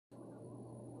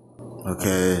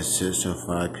Okay, it's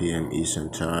 6:05 p.m.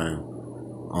 Eastern Time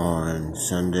on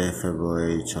Sunday,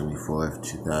 February 24th,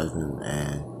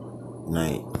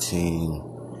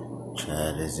 2019.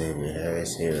 Chad Xavier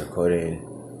Harris here recording.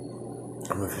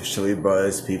 I'm officially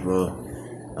buzzed, people.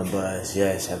 I'm buzzed.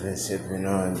 Yes, I've been sipping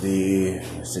on Sipping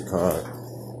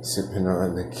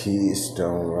on the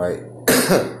Keystone Light.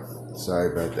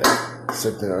 Sorry about that.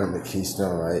 Sipping on the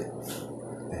Keystone Light.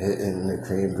 Hitting the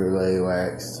cream brulee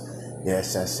wax.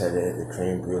 Yes, I said it, the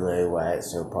cream brulee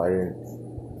wax. So pardon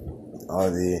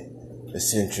all the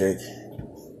eccentric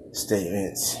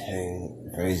statements and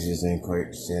phrases and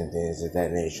quirks and things of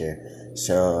that nature.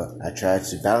 So I tried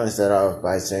to balance that off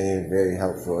by saying very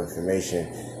helpful information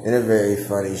in a very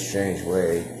funny, strange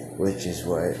way, which is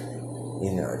what,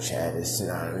 Chad is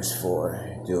synonymous for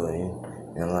doing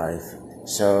in life.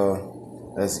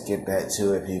 So let's get back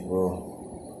to it, people.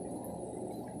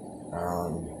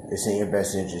 It's in your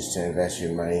best interest to invest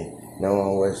your money. No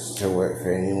one wants to work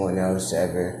for anyone else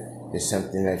ever. It's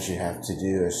something that you have to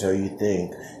do, or so you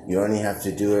think. You only have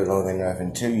to do it long enough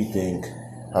until you think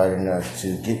hard enough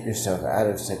to get yourself out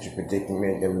of such a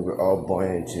predicament that we were all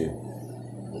born into.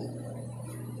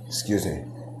 Excuse me.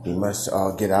 We must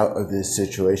all get out of this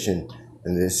situation,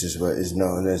 and this is what is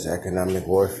known as economic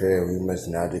warfare. We must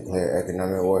now declare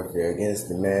economic warfare against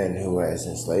the man who has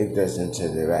enslaved us into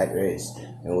the rat race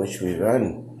in which we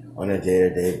run on a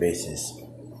day-to-day basis.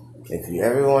 If you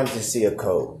ever want to see a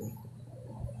coat,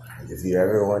 if you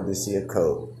ever wanted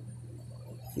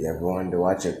to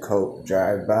watch a coat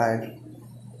drive by,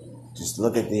 just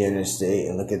look at the interstate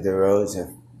and look at the roads at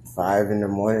 5 in the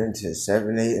morning to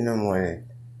 7, 8 in the morning.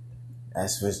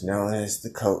 That's what's known as the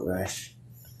coat rush.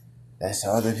 That's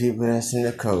all the people that's in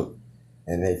the coat.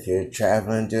 And if you're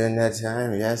traveling during that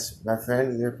time, yes, my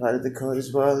friend, you're part of the coat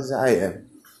as well as I am.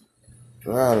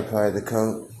 We're all a part of the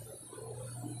coat.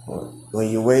 When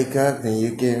you wake up and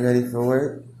you're getting ready for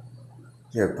work,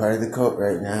 you're a part of the coat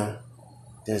right now.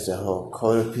 There's a whole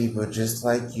coat of people just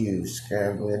like you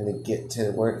scrambling to get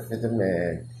to work for the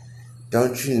man.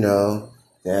 Don't you know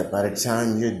that by the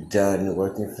time you're done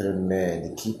working for the man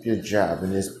to keep your job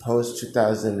in this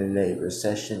post-2008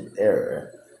 recession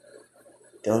era,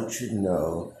 don't you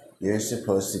know you're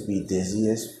supposed to be dizzy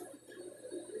as...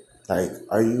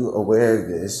 are you aware of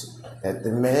this? That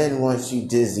the man wants you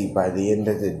dizzy by the end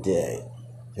of the day.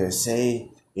 He'll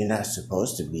say you're not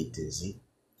supposed to be dizzy.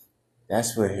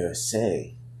 That's what he'll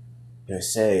say. He'll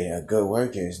say a good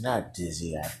worker is not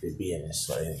dizzy after being a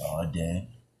slave all day.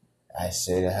 I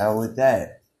say to hell with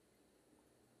that.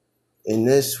 In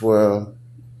this world,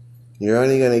 you're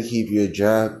only going to keep your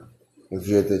job if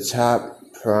you're the top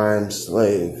prime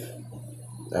slave.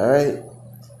 Alright?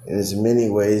 And there's many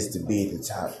ways to be the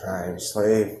top prime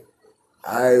slave.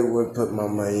 I would put my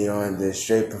money on the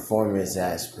straight performance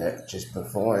aspect. Just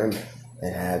perform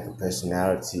and have the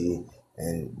personality,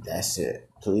 and that's it.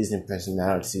 Pleasing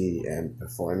personality and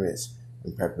performance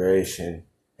and preparation,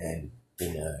 and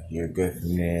you're good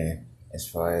from there as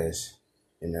far as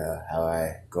how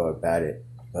I go about it.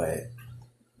 But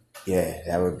yeah,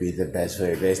 that would be the best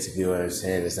way. Basically what I'm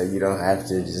saying is you don't have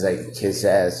to just kiss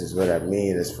ass is what I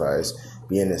mean as far as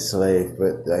being a slave,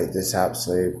 but the top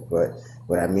slave. But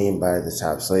what I mean by the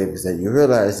top slave is that you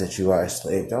realize that you are a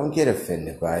slave. Don't get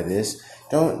offended by this.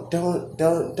 Don't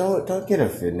get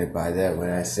offended by that when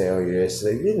I say, oh, you're a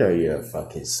slave. You know you're a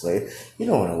fucking slave. You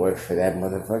don't want to work for that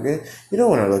motherfucker. You don't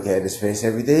want to look at his face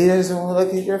every day. He doesn't want to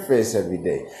look at your face every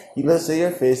day. You look at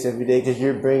your face every day because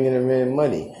you're bringing him in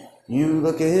money. You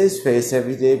look at his face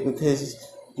every day because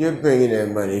you're bringing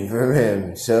in money from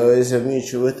him. So it's a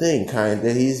mutual thing,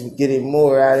 kinda. He's getting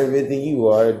more out of it than you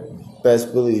are.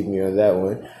 Best believe me on that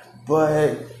one.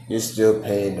 But you're still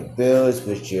paying the bills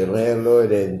with your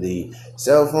landlord and the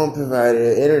cell phone provider,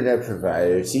 internet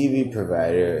provider, TV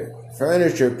provider,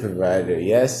 furniture provider.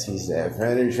 Yes, he said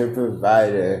furniture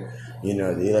provider.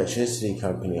 The electricity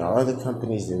company, all the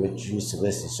companies that which you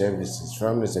solicit services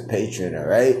from as a patron,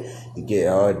 alright? You get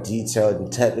all detailed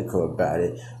and technical about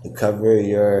it. To cover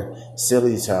your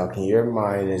silly talk and your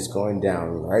mind is going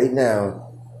down right now.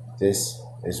 This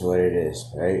is what it is,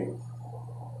 right?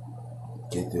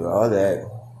 Get through all that,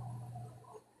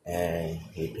 and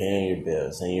you're paying your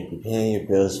bills, and you'll be paying your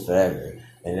bills forever.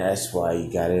 And that's why you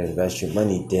gotta invest your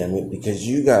money, damn it, because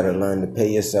you gotta learn to pay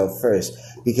yourself first.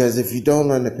 Because if you don't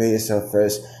learn to pay yourself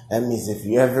first, that means if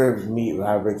you ever meet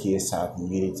Robert Kiyosaki,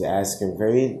 you need to ask him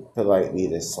very politely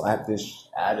to slap this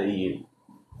out of you.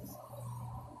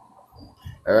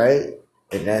 Alright?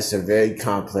 And that's a very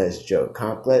complex joke.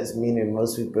 Complex meaning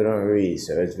most people don't read,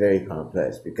 so it's very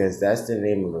complex because that's the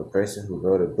name of a person who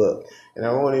wrote a book. And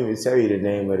I won't even tell you the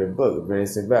name of the book, but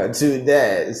it's about two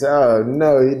dads. Oh,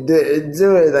 no, you didn't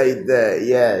do it like that.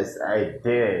 Yes, I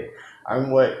did.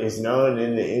 I'm what is known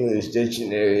in the English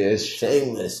dictionary as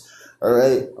shameless.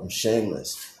 Alright? I'm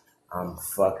shameless. I'm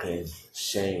fucking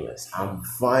shameless. I'm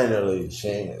finally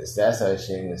shameless. That's how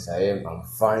shameless I am. I'm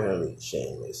finally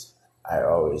shameless. I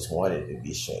always wanted to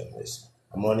be shameless.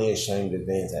 I'm only ashamed of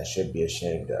things I should be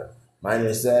ashamed of.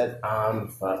 Minus that, I'm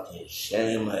fucking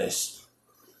shameless.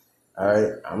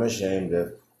 Alright? I'm ashamed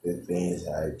of the things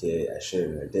I did I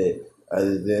shouldn't have did.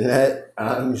 Other than that,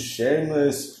 I'm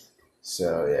shameless.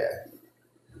 So, yeah.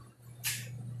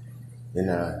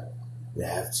 You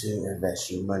have to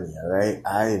invest your money, alright?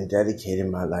 I am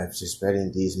dedicating my life to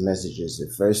spreading these messages.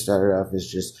 It first started off as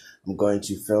just, I'm going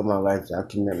to film my life,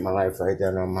 document my life, write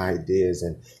down all my ideas,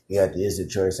 and the ideas of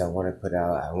choice I want to put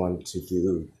out. I want to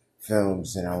do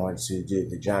films, and I want to do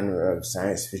the genre of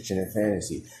science fiction and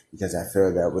fantasy, because I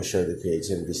feel that would show the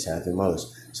creativity side the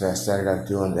most. So I started off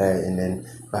doing that, and then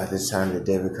by the time the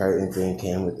David Carton thing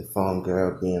came with the Phone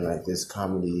Girl being like this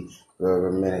comedy,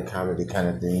 romantic comedy kind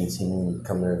of thing, teen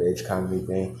coming of age comedy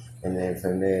thing, and then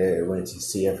from there it went to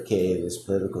CFK, this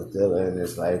political thriller, and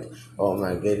it's like, oh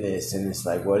my goodness, and it's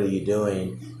like, what are you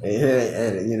doing?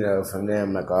 And from there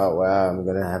I'm like, oh wow, I'm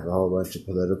gonna have a whole bunch of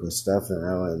political stuff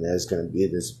now, and there's gonna be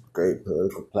this great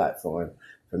political platform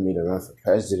for me to run for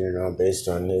president on based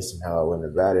on this and how I went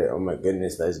about it. Oh my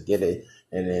goodness, let's get it.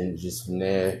 And then just from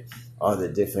there, all the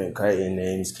different Crichton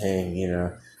names came,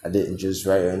 I didn't just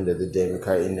write under the David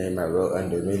Crichton name. I wrote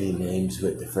under many names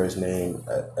with the first name,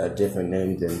 a different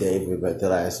name than David, but the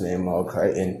last name all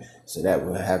Crichton. So that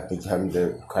would have become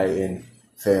the Crichton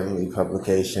family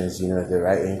publications, the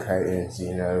writing Crichtons,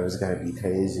 it was going to be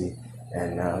crazy.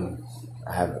 And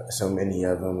I have so many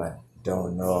of them. I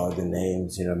don't know all the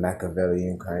names,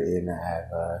 Machiavellian Crichton. I have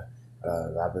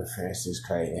Robert Francis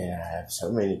Crichton. I have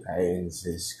so many Crichtons.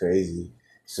 It's crazy.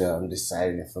 So I'm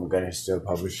deciding if I'm going to still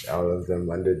publish all of them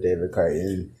under David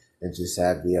Crichton and just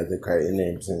have the other Crichton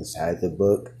names inside the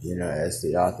book, as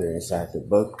the author inside the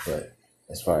book. But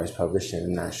as far as publishing,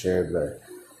 I'm not sure, but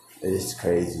it is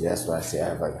crazy. That's why I say I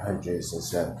have like hundreds and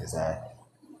stuff, because I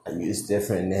use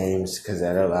different names because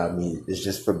that allowed me, it's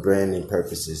just for branding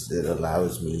purposes, that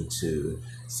allows me to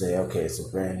say, okay, it's a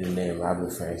branding name,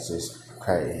 Robert Francis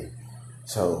Crichton.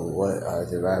 So what are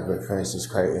the Robert Francis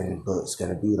Crichton books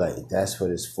going to be like? That's what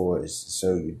it's for, is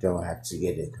so you don't have to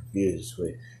get it confused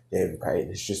with David Crichton.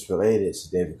 It's just related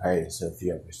to David Crichton. So if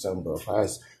you ever stumble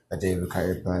across a David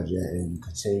Crichton project and you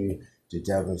continue to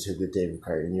delve into the David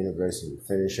Crichton universe and you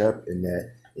finish up in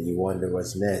that and you wonder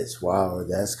what's next, wow,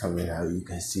 that's coming out. You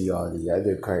can see all the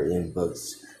other Crichton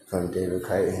books from David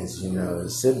Crichton's,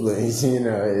 siblings,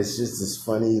 it's just this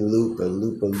funny loop of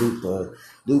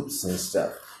loops and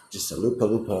stuff. Just a loop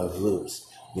of loops.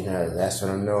 That's what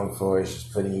I'm known for. It's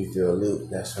just putting you through a loop.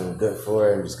 That's what I'm good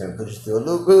for. I'm just going to put you through a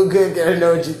loop. Okay, gotta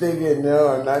know what you're thinking. No,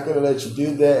 I'm not going to let you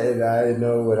do that. And I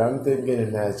know what I'm thinking.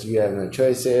 And that's, you have no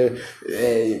choice here.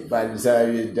 Hey, by the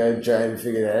time you're done trying to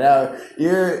figure that out,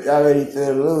 you're already through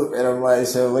the loop. And I'm like,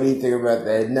 so what do you think about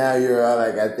that? Now you're all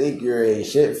like, I think you're a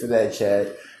shit for that,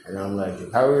 Chad. And I'm like, you're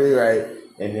probably right.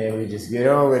 And then we just get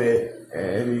on with it.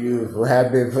 And you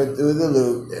have been put through the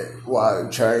loop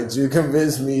while trying to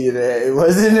convince me that it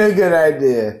wasn't a good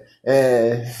idea.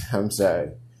 And I'm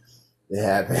sorry. It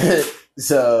happened.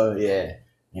 So, yeah.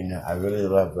 I really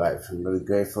love life. I'm really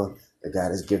grateful that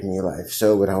God has given me life.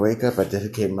 So when I wake up, I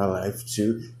dedicate my life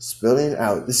to spilling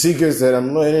out the secrets that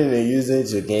I'm learning and using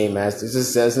to gain master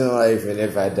success in life. And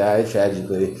if I die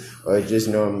tragically or just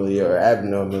normally or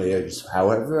abnormally or just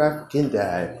however I can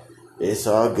die, it's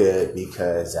all good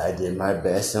because I did my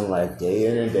best in life day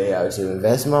in and day out to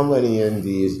invest my money in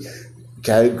these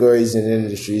categories and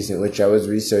industries in which I was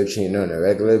researching on a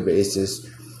regular basis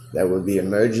that would be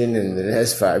emerging in the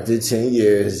next 5 to 10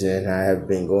 years. And I have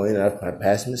been going off my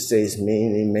past mistakes,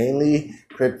 mainly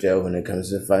crypto when it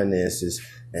comes to finances.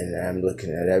 And I'm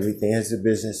looking at everything as a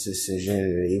business decision,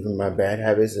 and even my bad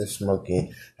habits of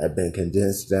smoking have been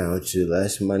condensed down to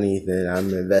less money than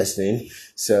I'm investing.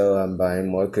 So I'm buying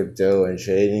more crypto and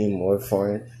trading more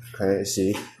foreign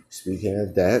currency. Speaking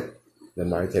of that, the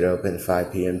market opened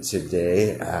 5 p.m.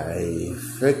 today. I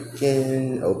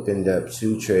freaking opened up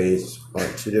 2 trades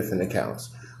on 2 different accounts.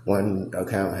 One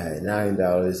account had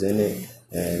 $9 in it,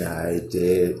 and I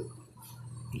did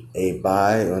a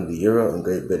buy on the euro and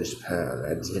Great British pound.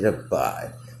 I did a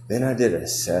buy. Then I did a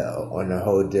sell on a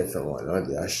whole different one, on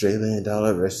the Australian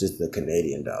dollar versus the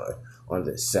Canadian dollar. on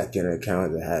the second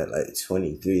account that had like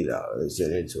 $23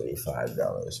 and then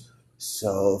 $25.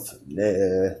 So from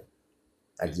there,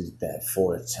 I did that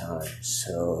 4 times.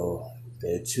 So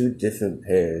they're 2 different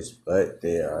pairs, but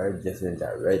they are different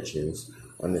directions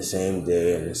on the same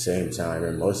day and the same time,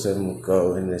 and most of them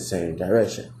go in the same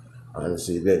direction.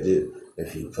 Honestly, they do.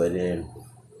 If you put in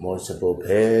multiple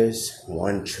pairs,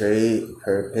 1 trade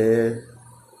per pair,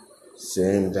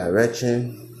 same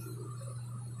direction,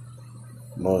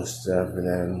 most of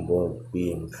them will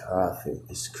be in profit.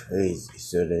 It's crazy.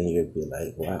 So then you'll be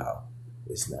like, wow,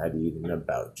 it's not even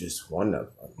about just one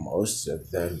of them. Most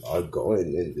of them are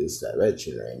going in this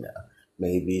direction right now.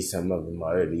 Maybe some of them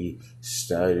already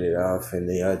started off in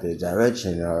the other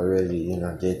direction, already,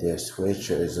 did their switch,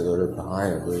 or is a little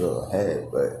behind, a little ahead.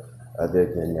 But other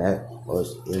than that,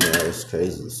 most, it's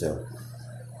crazy. So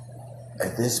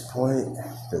at this point,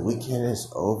 the weekend is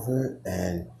over,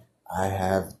 and I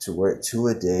have to work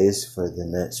 2 days for the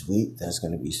next week. That's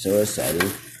going to be so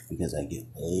exciting because I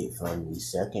get paid from the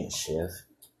second shift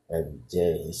every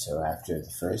day. So after the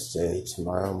first day,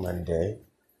 tomorrow, Monday,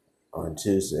 on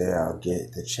Tuesday, I'll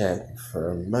get the check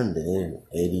for Monday,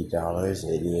 $80,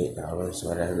 $88,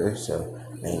 whatever. So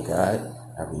thank God,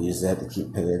 I will use that to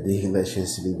keep paying the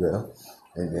electricity bill.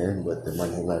 And then with the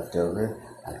money left over,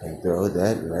 I can throw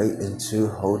that right into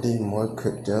holding more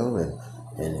crypto and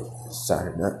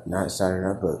not starting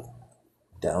up, but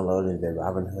downloading the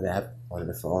Robinhood app on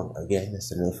the phone. Again,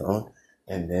 it's a new phone.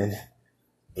 And then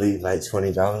leave like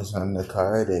 $20 on the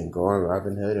card and go on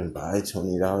Robinhood and buy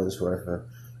 $20 worth of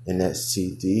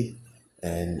NSCD.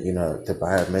 And, the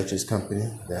biometrics company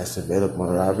that's available on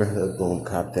Robinhood, boom,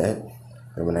 cop that.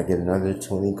 And when I get another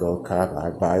 20, go cop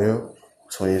iBio.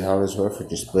 $20 worth, or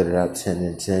just split it out 10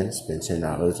 and 10. Spend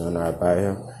 $10 on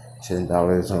iBio,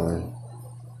 $10 on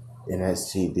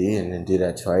NSTD, and then do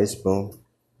that twice. Boom,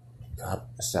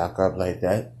 stock up like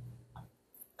that,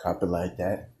 cop it like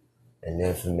that, and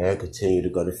then from there continue to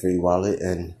go to Free Wallet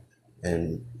and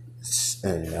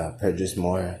purchase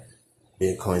more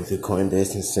Bitcoin through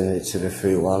Coinbase and send it to the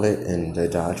Free Wallet and the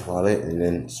Dodge Wallet, and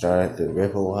then start at the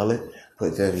Ripple Wallet.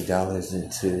 Put $30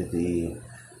 into the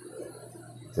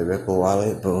Ripple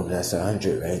Wallet. Boom, that's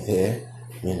 100 right there.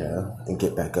 And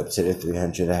get back up to the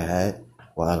 300 I had.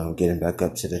 While I'm getting back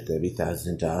up to the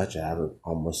 30,000 Dodge, I have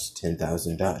almost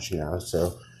 10,000 Dodge now.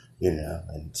 So,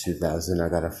 and 2,000 I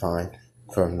gotta find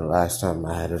from the last time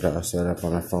I had it all set up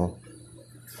on my phone.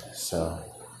 So,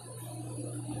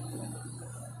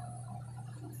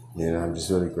 I'm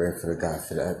just really grateful to God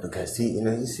for that, because he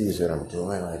sees what I'm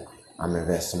doing. Like, I'm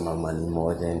investing my money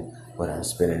more than what I'm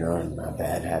spending on my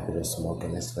bad habit of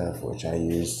smoking and stuff, which I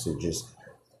use to just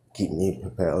keep me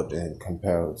propelled and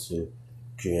compelled to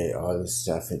create all this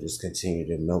stuff and just continue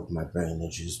to milk my brain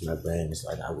and juice my brain. It's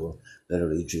like I will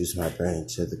literally juice my brain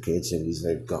till the creativity's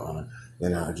like gone.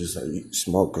 Then I'll just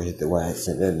smoke or hit the wax,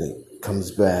 and then it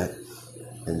comes back,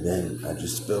 and then I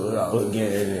just spill it all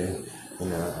again.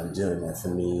 And I'm doing that for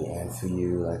me and for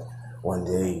you. Like, one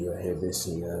day you'll hear this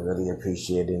and you'll really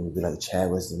appreciate it, and you'll be like, Chad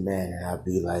was the man. And I'll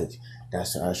be like,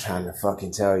 that's what I was trying to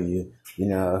fucking tell you. You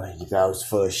thought I was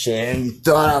full of shit. You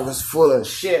thought I was full of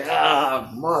shit.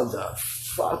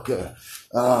 Motherfucker.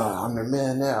 I'm the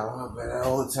man now. But that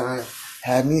whole time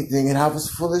had me thinking I was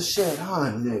full of shit,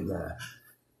 huh, nigga?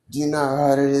 Do you know how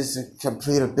hard it is to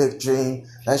complete a big dream?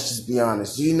 Let's just be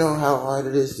honest. Do you know how hard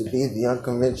it is to be the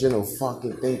unconventional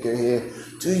fucking thinker here?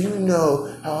 Do you know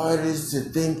how hard it is to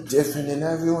think different than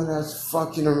everyone else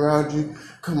fucking around you?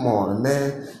 Come on,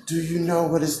 man. Do you know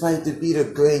what it's like to be the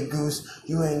Grey Goose?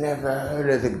 You ain't never heard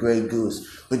of the Grey Goose,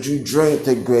 but you drank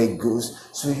the Grey Goose,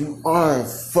 so you are a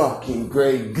fucking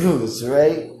Grey Goose,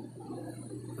 right?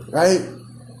 Right?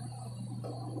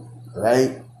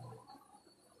 Right?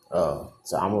 Oh.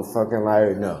 So I'm a fucking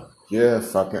liar? No. You're a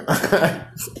fucking...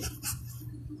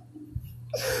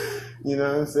 You know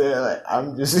what I'm saying? Like,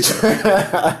 I'm just...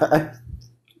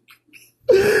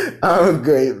 I'm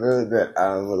grateful that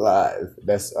I'm alive.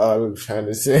 That's all I'm trying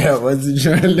to say. I wasn't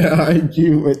trying to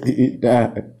argue with you,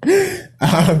 dog.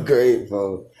 I'm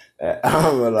grateful that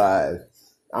I'm alive.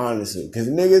 Honestly, because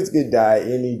niggas could die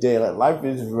any day. Like, life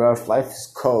is rough, life is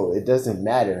cold. It doesn't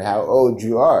matter how old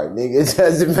you are, nigga. It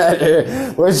doesn't matter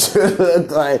what you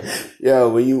look like. Yo,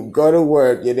 when you go to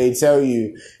work and they tell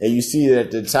you, and you see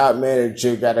that the top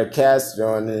manager got a cast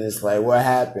on, and it's like, what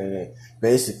happened? And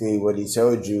basically what he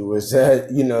told you was that,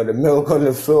 the milk on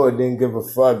the floor didn't give a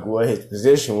fuck what his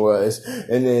position was.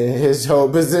 And then his whole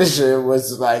position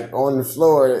was like on the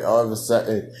floor all of a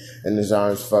sudden, and his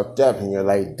arms fucked up. And you're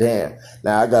like, damn,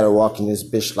 now I gotta walk in this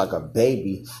bitch like a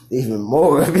baby even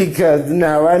more because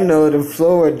now I know the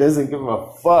floor doesn't give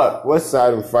a fuck what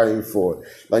side I'm fighting for.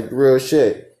 Like real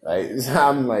shit. Like,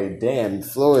 I'm like, damn, the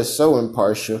floor is so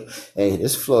impartial. Hey,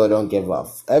 this floor don't give a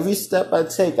every step I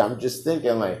take, I'm just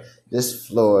thinking like, this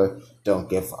floor don't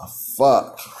give a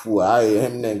fuck who I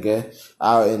am, nigga.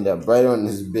 I'll end up right on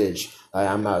this bitch. Like,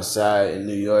 I'm outside in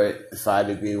New York,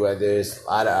 5-degree weather, it's a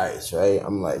lot of ice, right?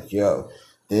 I'm like, yo,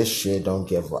 this shit don't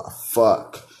give a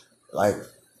fuck. Like,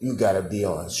 you gotta be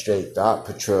on straight thought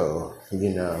patrol,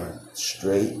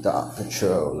 straight thought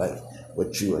patrol. Like,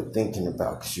 what you are thinking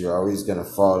about, because you're always going to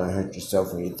fall and hurt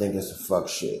yourself when you think it's a fuck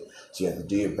shit. So you have to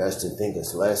do your best to think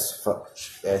as less fuck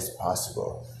as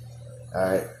possible.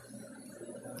 Alright?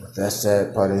 With that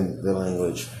said, pardon the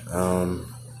language.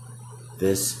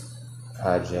 This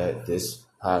project, this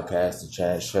podcast, The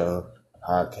Chat Show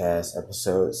podcast,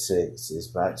 episode 6, is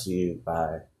brought to you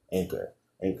by Anchor.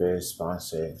 Anchor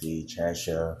sponsored the Chat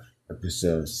Show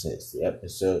episode 6. The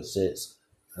episode 6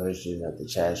 version of the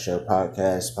Chat Show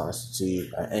podcast sponsored to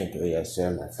you by Anchor. Yes,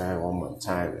 sir, my friend, one more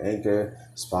time. Anchor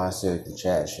sponsored the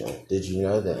Chat Show. Did you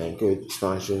know that Anchor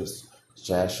sponsors the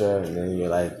Chat Show? And then you're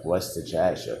like, what's the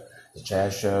Chat Show? The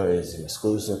Chat Show is an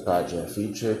exclusive project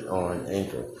featured on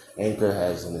Anchor. Anchor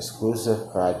has an exclusive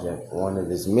project, one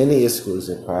of its many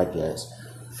exclusive projects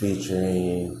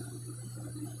featuring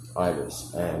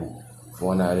artists. And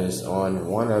one artist on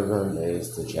one of them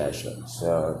is The Chat Show.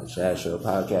 So The Chat Show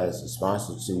podcast is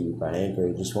sponsored to you by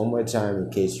Anchor. Just one more time,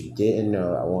 in case you didn't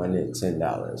know, I wanted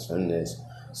 $10 from this.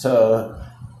 So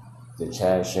The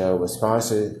Chat Show was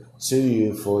sponsored to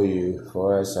you,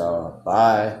 for us all,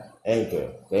 by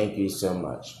Anchor. Thank you so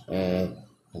much. And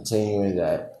continuing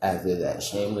that, after that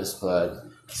shameless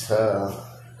plug, so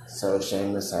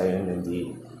shameless I am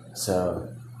indeed. So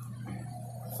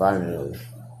finally,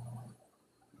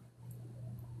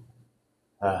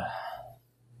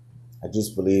 I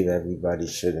just believe everybody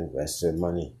should invest their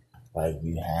money. Like,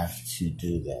 you have to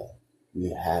do that.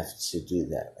 You have to do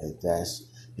that. Like, that's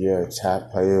your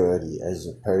top priority as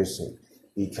a person.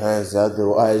 Because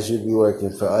otherwise you'll be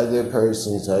working for other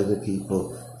persons, other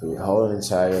people for your whole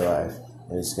entire life.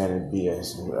 And it's going to be a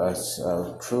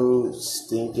crude,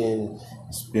 stinking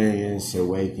experience,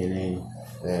 awakening.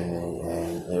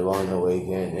 And it won't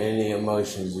awaken any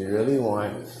emotions you really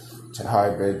want to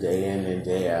harbor day in and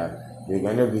day out. You're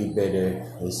going to be bitter.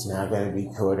 It's not going to be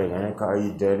cool. They're going to call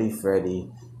you Dirty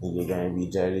Freddy. And you're going to be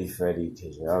Dirty Freddy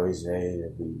because you're always ready to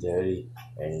be dirty.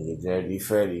 And you're Dirty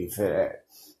Freddy for that.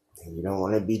 And you don't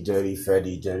want to be Dirty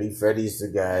Freddy. Dirty Freddy's the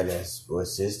guy that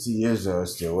was 60 years old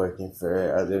still working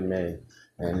for other men.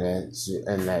 And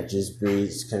that just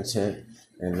breeds contempt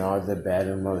and all the bad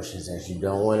emotions that you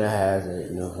don't want to have.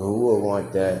 And who will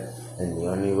want that? And the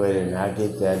only way to not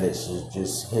get that is to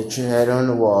just hit your head on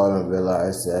the wall and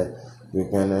realize that you're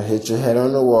going to hit your head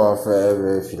on the wall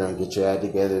forever if you don't get your act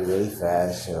together really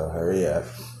fast. So hurry up.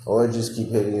 Or just keep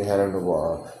hitting your head on the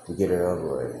wall to get it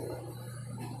over with.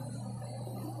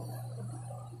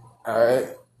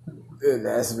 Alright?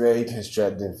 That's very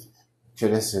constructive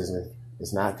criticism.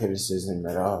 It's not criticism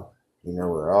at all.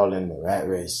 We're all in the rat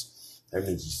race. Let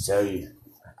me just tell you,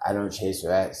 I don't chase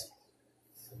rats.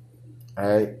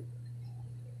 Alright?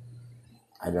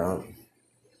 I don't.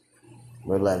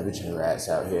 We're leveraging rats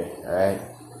out here, alright?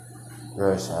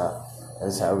 Real shop.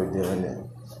 That's how we're doing it.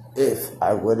 If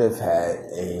I would have had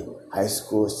a high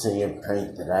school senior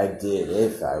prank that I did,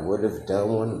 if I would have done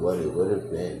one, what it would have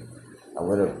been, I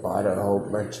would have bought a whole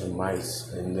bunch of mice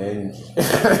and then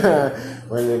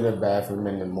went in the bathroom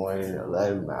in the morning and let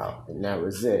them out. And that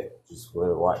was it. Just would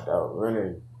have walked out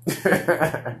running.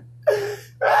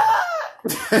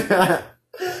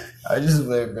 I just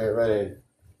would have been running.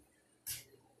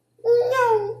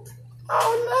 No.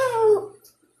 Oh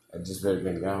no. I just would have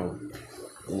been gone.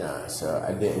 So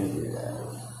I didn't do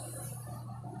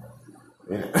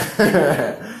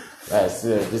that. That's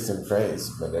just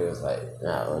impressed, but it was like,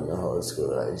 in the whole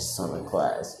school, like, just some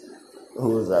class. Who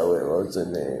was I with? What was her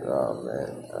name? Oh,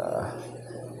 man.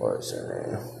 What was her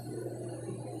name?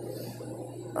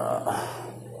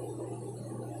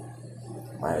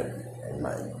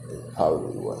 It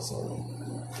probably wasn't.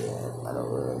 Damn, I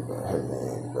don't remember her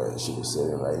name, but she was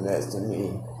sitting right next to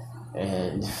me,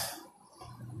 and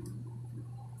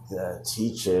the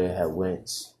teacher had went.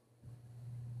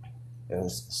 It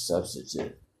was a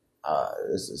substitute.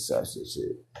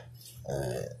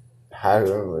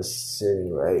 Hiram was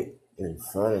sitting right in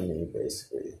front of me,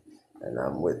 basically. and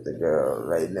I'm with the girl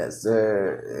right next to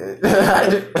her.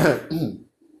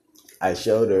 I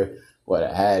showed her what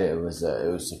I had. It was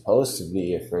supposed to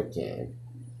be a freaking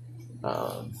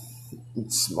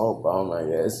smoke bomb, I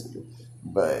guess,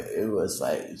 but it was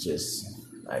like just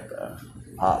like a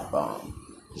pop bomb,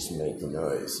 just making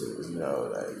noise. It was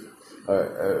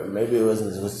or maybe it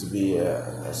wasn't supposed to be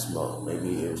a smoke.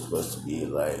 Maybe it was supposed to be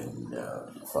like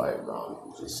a fire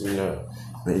bomb. Just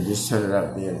but it just turned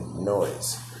out being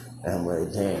noise. And I'm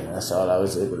like, damn, that's all I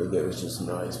was able to get was just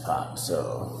noise pop.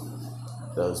 So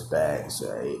those bags,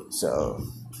 right? So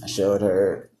I showed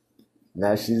her.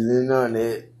 Now she's in on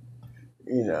it,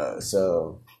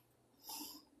 So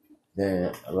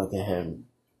then I look at him.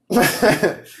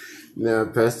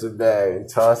 Press the bag and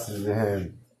toss it to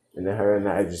him. And then her and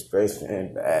I just brace the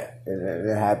hand back. And then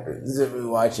it happens. And we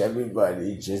watch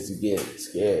everybody just get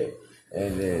scared.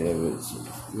 And then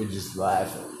we're just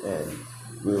laughing. And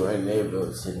we weren't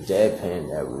able to deadpan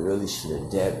that. We really should have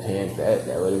deadpanned that.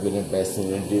 That would have been the best thing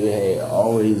to do. Hey,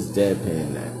 always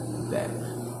deadpan that.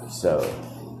 So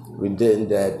we didn't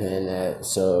deadpan that.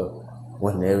 So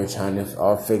when they were trying to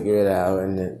all figure it out,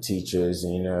 and the teachers,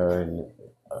 and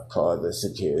called the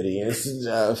security and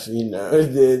stuff, then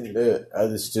the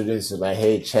other students are like,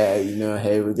 hey, Chad,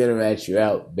 hey, we're gonna rat you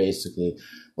out, basically.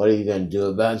 What are you gonna do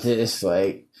about this?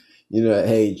 Like,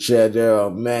 hey, Chad, they're all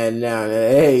mad now.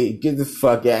 Hey, get the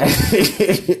fuck out of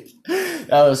here.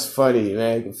 That was funny,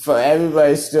 man.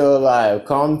 Everybody's still alive.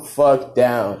 Calm the fuck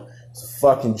down. It's a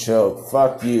fucking joke.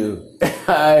 Fuck you.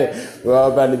 We're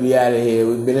all about to be out of here.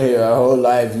 We've been here our whole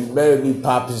life. You better be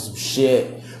popping some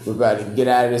shit. We're about to get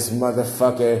out of this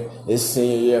motherfucker. This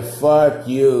senior year. Fuck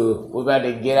you. We're about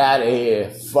to get out of here.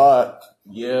 Fuck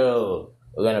you.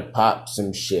 We're gonna pop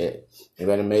some shit. We're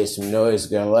gonna make some noise.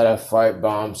 We're gonna let out fart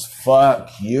bombs.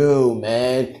 Fuck you,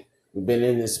 man. We've been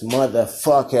in this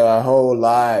motherfucker our whole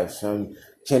lives. From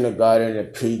kindergarten to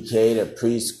pre-K to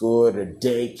preschool to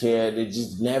daycare. They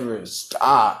just never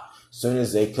stopped. As soon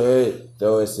as they could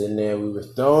throw us in there, we were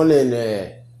thrown in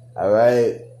there.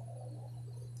 Alright?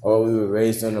 Or we were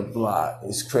raised on the block.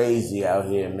 It's crazy out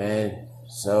here, man.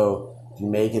 So, if you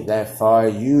make it that far,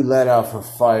 you let off a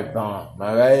fart bomb,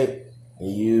 alright?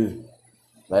 And you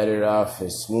let it off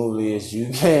as smoothly as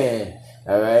you can,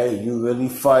 alright? You really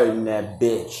farting that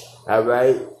bitch,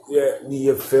 alright? Yeah,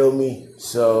 you feel me?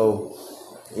 So,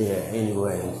 yeah,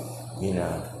 anyway,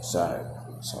 sorry.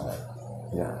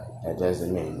 That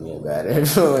doesn't make me a bad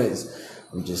influence.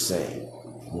 I'm just saying,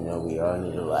 we all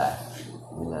need to laugh.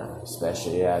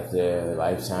 Especially after a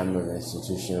lifetime of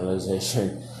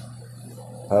institutionalization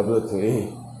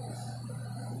publicly.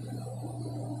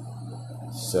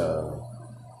 So,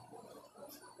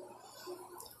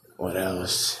 what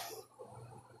else?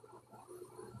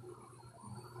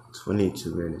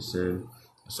 22 minutes in.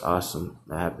 It's awesome.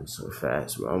 That happened so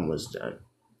fast. We're almost done.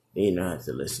 You don't have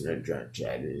to listen to Drunk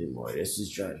Chat anymore. This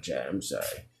is Drunk Chat. I'm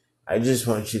sorry. I just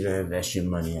want you to invest your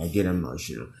money. I get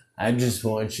emotional. I just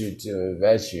want you to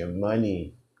invest your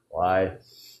money. Why?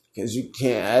 Because you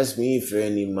can't ask me for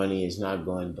any money. It's not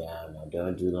going down. I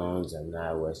don't do loans. I'm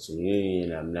not Western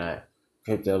Union. I'm not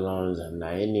crypto loans. I'm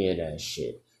not any of that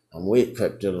shit. I'm with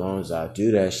crypto loans. I'll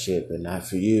do that shit, but not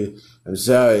for you. I'm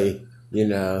sorry.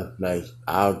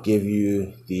 I'll give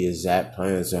you the exact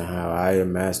plans on how I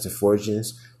amass the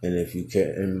fortunes. And if you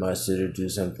can mustard or do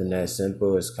something that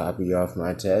simple as copy off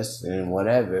my test and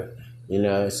whatever.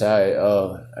 Sorry,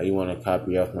 you want to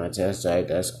copy off my test? All right,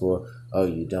 that's cool. Oh,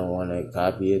 you don't want to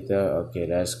copy it though? Okay,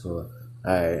 that's cool.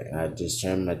 All right, I just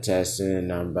turned my test in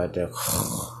and I'm about to,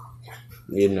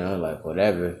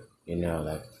 whatever.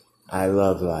 I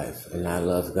love life and I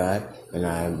love God and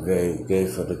I am very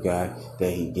grateful to God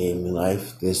that He gave me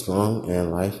life this long and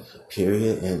life,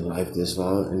 period, and life this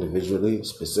long individually,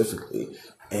 specifically.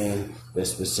 And the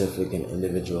specific and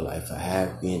individual life I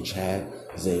have, being Chad,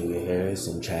 Xavier Harris,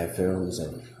 and Chad Films,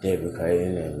 and David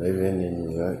Creighton, and living in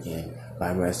New York, and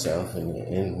by myself, and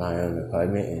in my own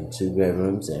apartment, in 2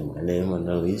 bedrooms, and my name on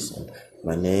the lease, and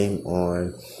my name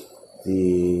on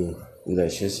the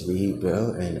electricity heat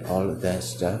bill, and all of that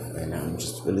stuff. And I'm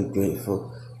just really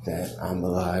grateful that I'm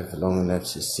alive long enough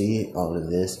to see all of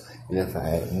this. And if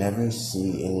I never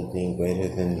see anything greater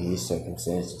than these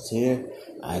circumstances here,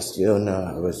 I still know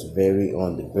I was very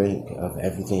on the brink of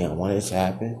everything I wanted to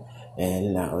happen.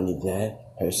 And not only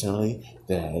that, personally,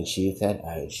 that I achieved that,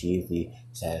 I achieved the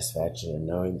satisfaction of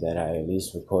knowing that I at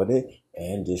least recorded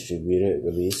and distributed,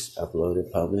 released,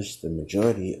 uploaded, published the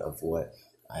majority of what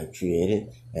I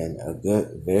created. And a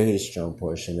good, very strong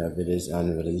portion of it is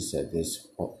unreleased at this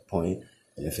point.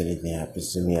 And if anything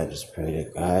happens to me, I just pray to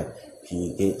God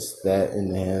He gets that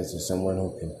in the hands of someone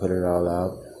who can put it all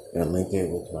out and link it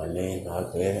with my name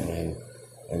out there,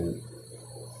 and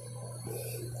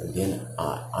again,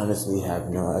 I honestly have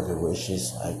no other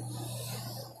wishes.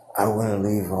 I want to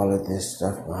leave all of this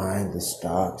stuff behind, the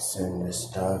stocks and the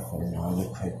stuff and all the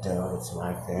crypto to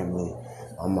my family.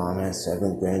 My mom has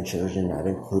 7 grandchildren, not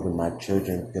including my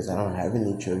children, because I don't have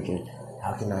any children.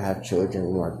 How can I have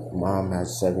children when my mom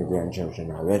has 7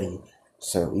 grandchildren already?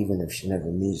 So even if she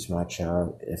never meets my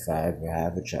child, if I ever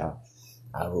have a child,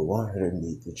 I would want her to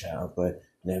meet the child, but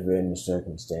never in the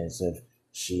circumstance of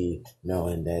she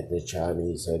knowing that the child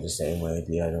needs her the same way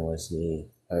the other ones need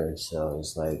her. So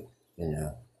it's like,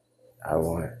 I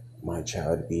want my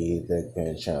child to be the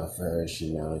grandchild for her.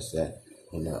 She knows that,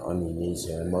 only needs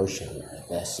her emotionally.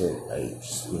 That's it.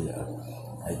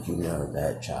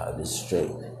 That child is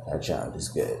straight. That child is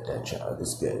good. That child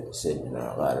is good. Sitting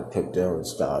on a lot of crypto and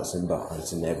stocks and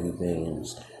bonds and everything and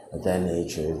just of that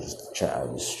nature, just the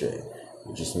child is straight.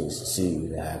 It just needs to see you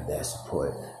to have that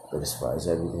support. But as far as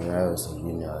everything else,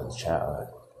 the child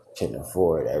can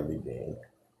afford everything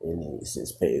it needs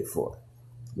is paid for.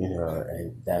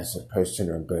 And that's a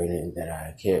personal burden that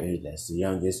I carry. That's the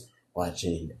youngest,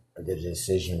 watching the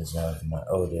decisions of my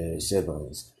older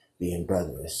siblings being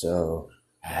brothers. So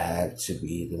I had to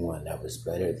be the one that was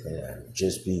better than them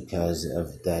just because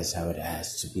of that's how it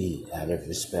has to be. Out of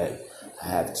respect, I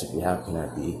have to be. How can I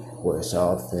be worse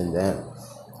off than them?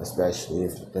 Especially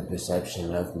if the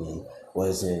perception of me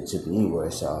wasn't to be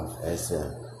worse off as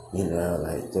them.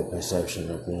 Like the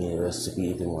perception of me was to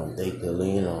be the one they could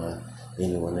lean on,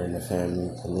 anyone in the family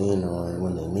could lean on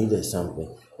when they needed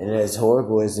something. And as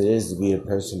horrible as it is to be a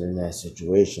person in that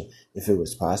situation, if it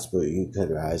was possible, you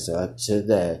could rise up to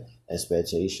that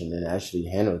expectation and actually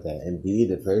handle that and be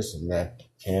the person that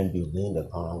can be leaned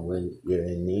upon when you're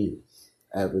in need.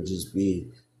 That would just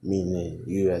be meaning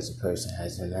you as a person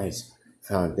has a nice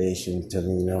foundation to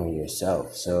lean on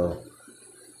yourself. So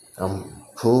I'm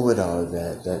cool with all of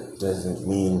that. That doesn't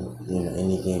mean,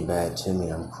 anything bad to me.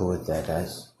 I'm cool with that.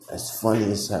 That's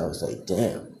funny as hell. It's like,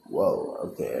 damn, whoa,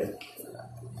 okay.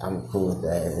 I'm cool with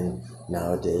that. And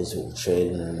nowadays with the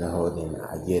trading and the holding,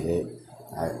 I get it.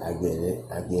 I get it.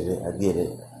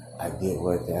 I get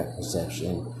where that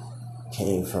perception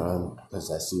came from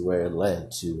because I see where it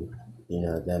led to,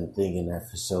 them thinking that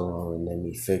for so long and then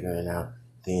me figuring out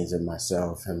things of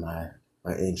myself and my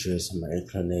interests and my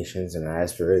inclinations and my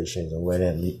aspirations and where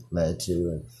that led to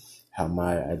and how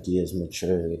my ideas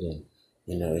matured. And,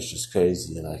 it's just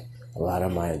crazy. Like, a lot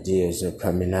of my ideas are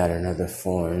coming out in other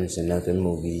forms and other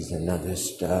movies and other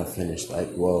stuff. And it's like,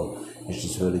 whoa, it's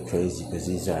just really crazy because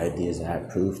these are ideas I have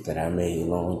proof that I made a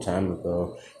long time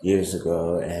ago, years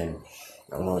ago, and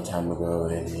a long time ago.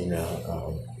 And,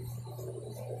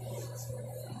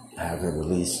 I haven't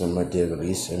released them or did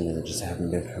release them and just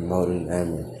haven't been promoting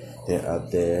them. And they're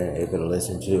up there, able to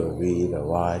listen to or read or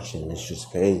watch. And it's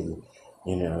just crazy.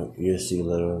 You'll see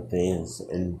little things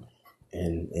and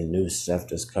new stuff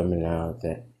that's coming out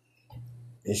that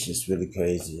it's just really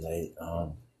crazy. Like,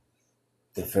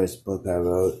 the first book I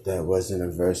wrote that wasn't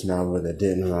a verse novel that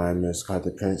didn't rhyme, it was called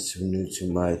The Prince Who Knew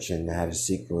Too Much, and it had a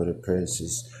sequel, The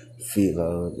Prince's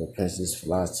Philo, The Prince's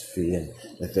Philosophy, and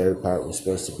the third part was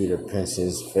supposed to be The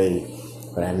Prince's Fate,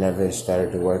 but I never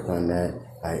started to work on that.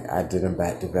 I did them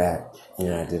back to back.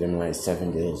 I did them like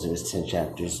 7 days. It was 10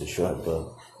 chapters, a short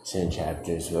book. 10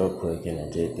 chapters real quick, and I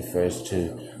did the first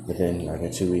 2 within like a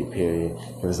 2-week period.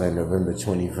 It was like November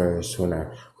 21st when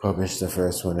I published the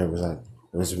first one. It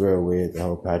was real weird. The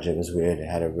whole project was weird. It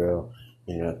had a real,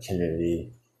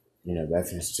 Kennedy,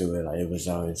 reference to it. Like, it was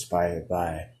all inspired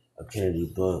by a Kennedy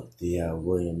book, the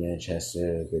William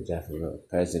Manchester, The Death of a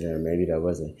President. Or maybe that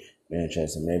wasn't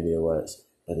Manchester, maybe it was.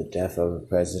 But The Death of a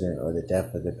President or The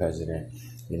Death of the President,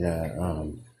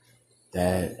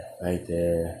 that right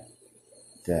there,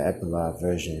 the epilogue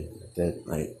version, that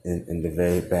like in the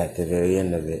very back, the very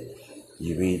end of it,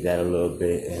 you read that a little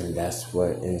bit, and that's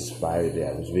what inspired it.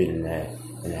 I was reading that,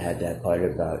 and it had that part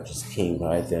about just King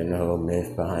Arthur and the whole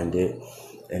myth behind it,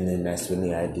 and then that's when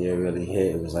the idea really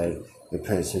hit. It was like the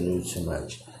Prince Who Knew Too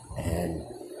Much, and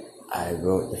I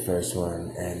wrote the first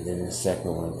one, and then the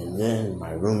second one, and then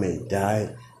my roommate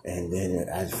died, and then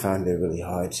I found it really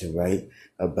hard to write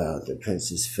about the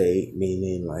prince's fate,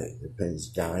 meaning like the prince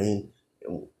dying,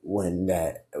 when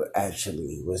that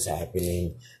actually was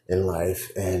happening in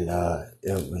life. And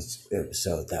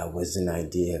so that was an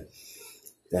idea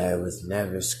that was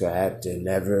never scrapped and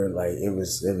never, like, it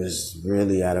was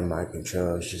really out of my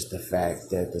control. It's just the fact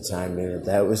that the timing of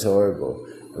that was horrible.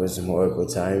 It was a horrible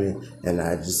timing, and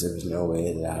there was no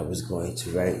way that I was going to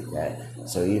write that.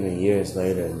 So even years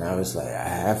later, and I was like, I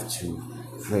have to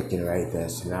freaking write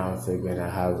that. So now I'm figuring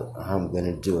out how I'm going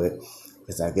to do it.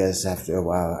 Because I guess after a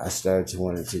while, I started to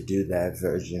want to do that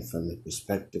version from the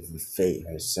perspective of Fate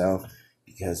herself.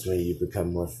 Because when you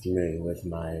become more familiar with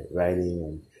my writing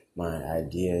and my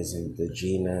ideas and the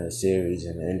Gina series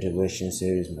and the Intuition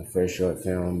series, my first short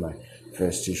film, my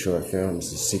first two short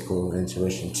films, the sequel,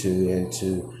 Intuition 2 and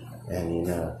 2, and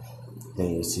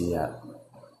then you see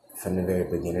from the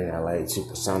very beginning, I like to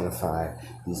personify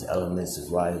these elements of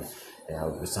life, and I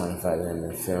would personify them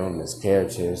in film as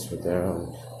characters with their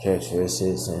own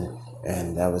characteristics,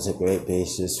 and that was a great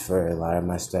basis for a lot of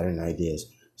my starting ideas.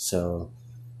 So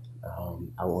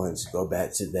I wanted to go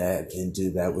back to that and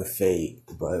do that with Fate,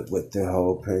 but with the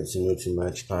whole Prince and Too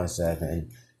Much concept,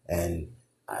 and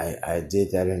I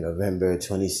did that in November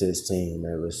 2016.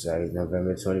 It was like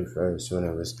November 21st when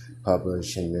it was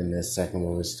published, and then the second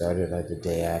one was started like the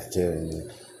day after, and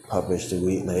then published a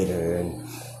week later, and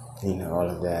all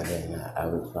of that. And I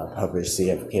published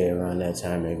CFK around that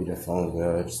time, maybe The Phone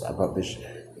Girls. I published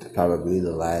probably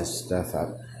the last stuff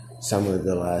some of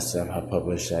the last stuff I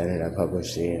published, and I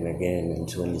published it again in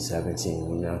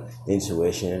 2017,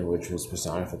 Intuition, which was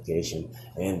personification,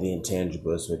 and The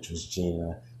Intangibles, which was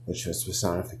Gina, which was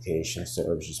personification. So it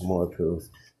was just more proof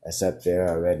that's up there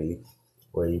already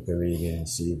where you can read it and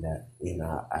see that,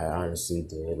 I honestly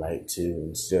did like to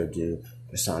and still do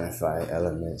personify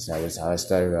elements. That was how I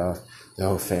started off the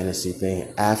whole fantasy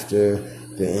thing. After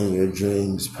the In Your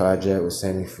Dreams project with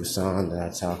Sammy Fuson that I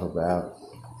talk about,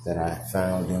 that I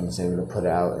found and was able to put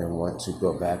out and want to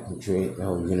go back and create the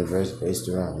whole universe based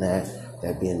around that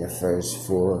being the first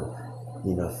full,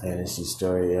 fantasy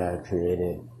story I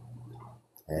created.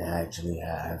 And I actually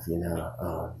have,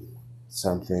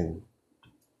 something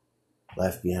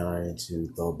left behind to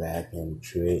go back and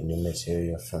create new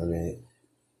material from it,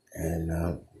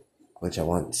 and which I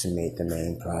want to make the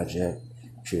main project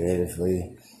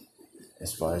creatively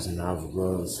as far as the novel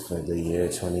goes for the year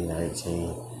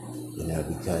 2019.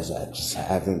 Because I just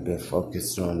haven't been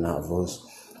focused on novels.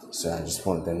 So I just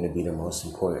want them to be the most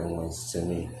important ones to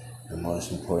me, the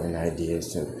most important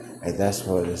ideas. Like, that's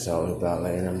what it's all about.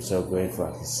 And I'm so grateful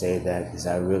I can say that because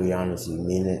I really honestly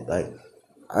mean it.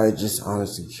 I just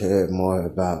honestly care more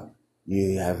about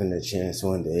you having a chance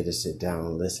one day to sit down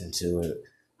and listen to it,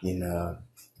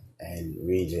 and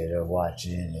read it or watch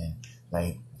it.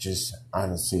 And, just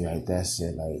honestly, that's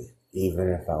it. Even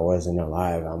if I wasn't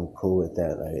alive, I'm cool with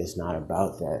that. It's not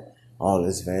about that. All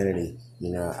this vanity,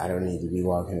 I don't need to be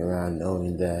walking around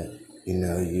knowing that,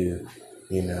 you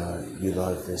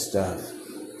love this stuff.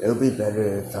 It'll be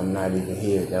better if I'm not even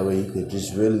here. That way you could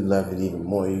just really love it even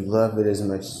more. You love it as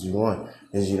much as you want,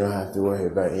 because you don't have to worry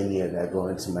about any of that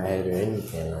going to my head or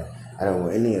anything. I don't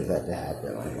want any of that to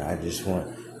happen. I just want,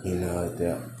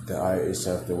 the art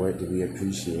itself, the work to be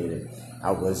appreciated. I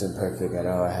wasn't perfect at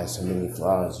all. I had so many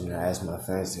flaws. I asked my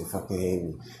friends to fucking hate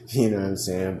me. You know what I'm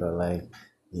saying? But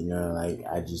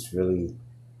I just really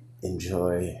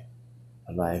enjoy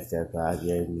a life that God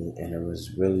gave me, and it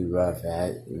was really rough. It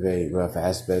had very rough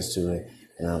aspects to it,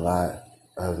 and a lot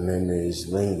of memories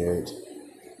lingered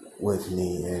with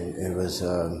me, and it was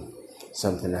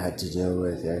something I had to deal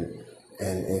with.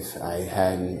 And if I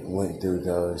hadn't went through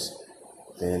those,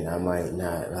 then I might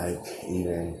not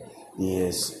even be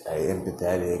as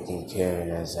empathetic and caring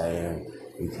as I am,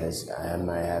 because I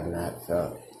might have not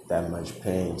felt that much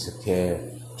pain to care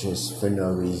just for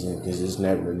no reason, because there's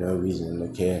never no reason to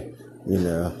care,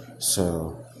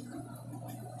 So,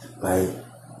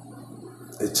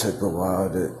 it took a while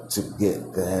to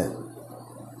get that,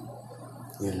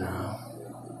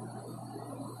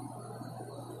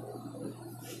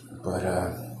 But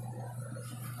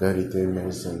 33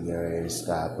 minutes and get ready to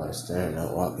stop. I was staring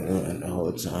out, walking around the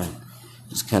whole time.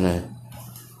 Just kind of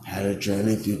had a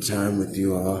journey through time with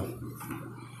you all.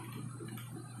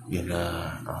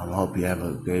 I hope you have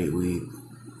a great week.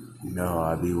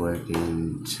 I'll be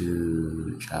working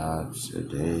 2 jobs a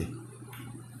day.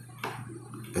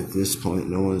 At this point,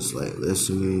 no one's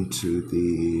listening to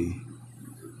the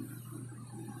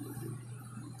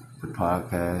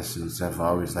podcast and stuff. I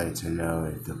always like to know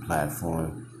if the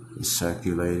platform is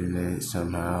circulating it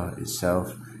somehow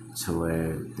itself, to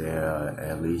where there are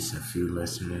at least a few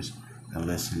listeners that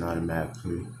listen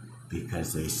automatically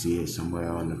because they see it somewhere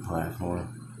on the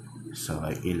platform. So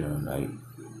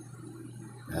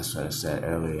that's what I said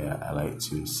earlier. I like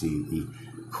to see the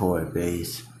core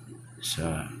base,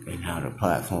 and how the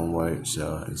platform works.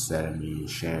 So instead of me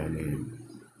sharing it and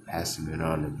passing it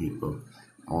on to people,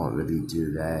 I won't really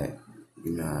do that.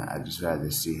 I just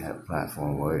rather see how the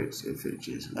platform works. If it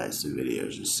just lets the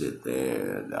videos just sit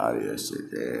there, the audio sit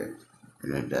there,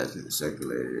 and it doesn't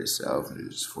circulate it itself, and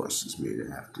it just forces me to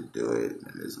have to do it,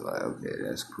 and it's okay,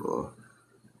 that's cool.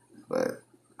 But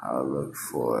I'll look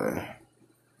for.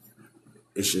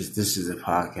 It's just this is a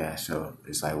podcast, so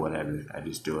it's like whatever. I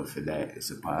just do it for that.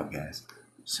 It's a podcast,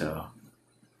 so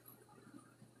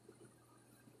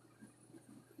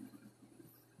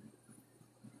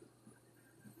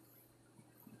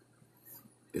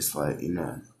it's like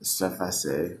the stuff I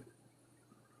say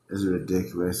is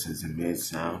ridiculous as it may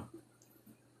sound.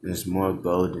 There's more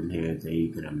gold in here than you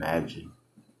can imagine.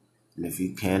 And if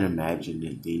you can't imagine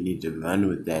it, then you need to run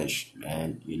with that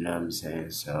man. You know what I'm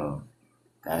saying? So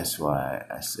that's why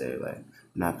I say, like, I'm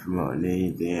not promoting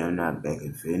anything. I'm not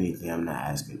begging for anything. I'm not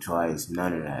asking twice.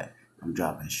 None of that. I'm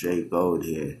dropping straight gold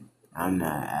here. I'm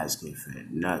not asking for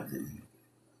nothing.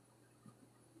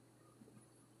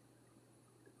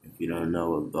 If you don't know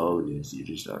what gold is, you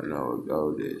just don't know what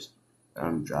gold is.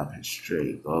 I'm dropping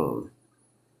straight gold.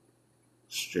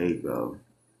 Straight gold.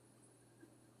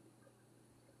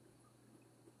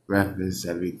 Reference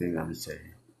everything I'm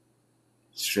saying.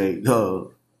 Straight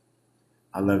gold.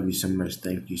 I love you so much.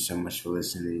 Thank you so much for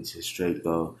listening to Straight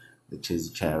Gold with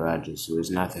Tizzy Chad Rogers, who is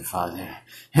not the father.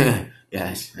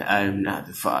 Yes, I am not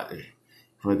the father.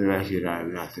 For the record, I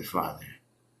am not the father.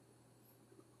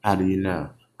 How do you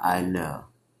know? I know.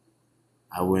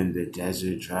 I win the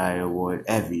Desert Dry Award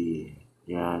every year,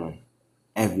 Your Honor.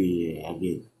 Every year I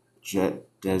get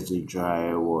Desert Dry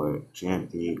Award.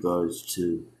 Champion goes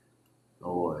to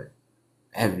award.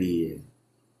 Every year.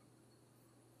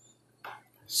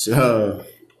 So,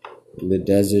 the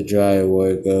Desert Dry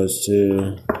Award goes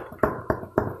to...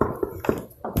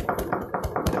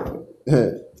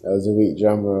 That was a weak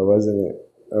drum roll, wasn't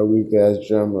it? A weak ass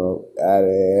drum roll. Out of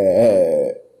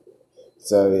here.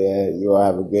 So yeah, you all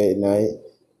have a great night.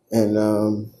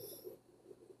 And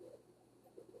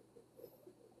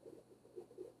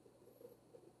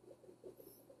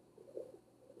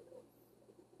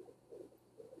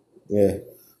yeah.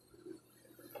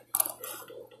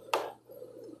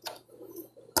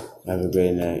 Have a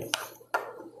great night.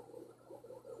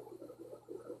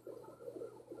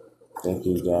 Thank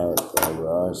you, God, that we're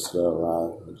all still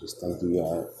alive. And just thank you,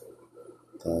 God,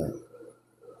 that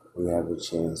we have a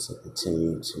chance to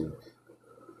continue to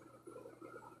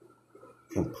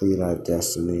complete our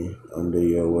destiny under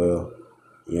your will,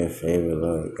 your favor,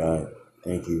 Lord God.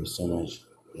 Thank you so much.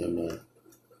 Amen.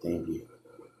 Thank you.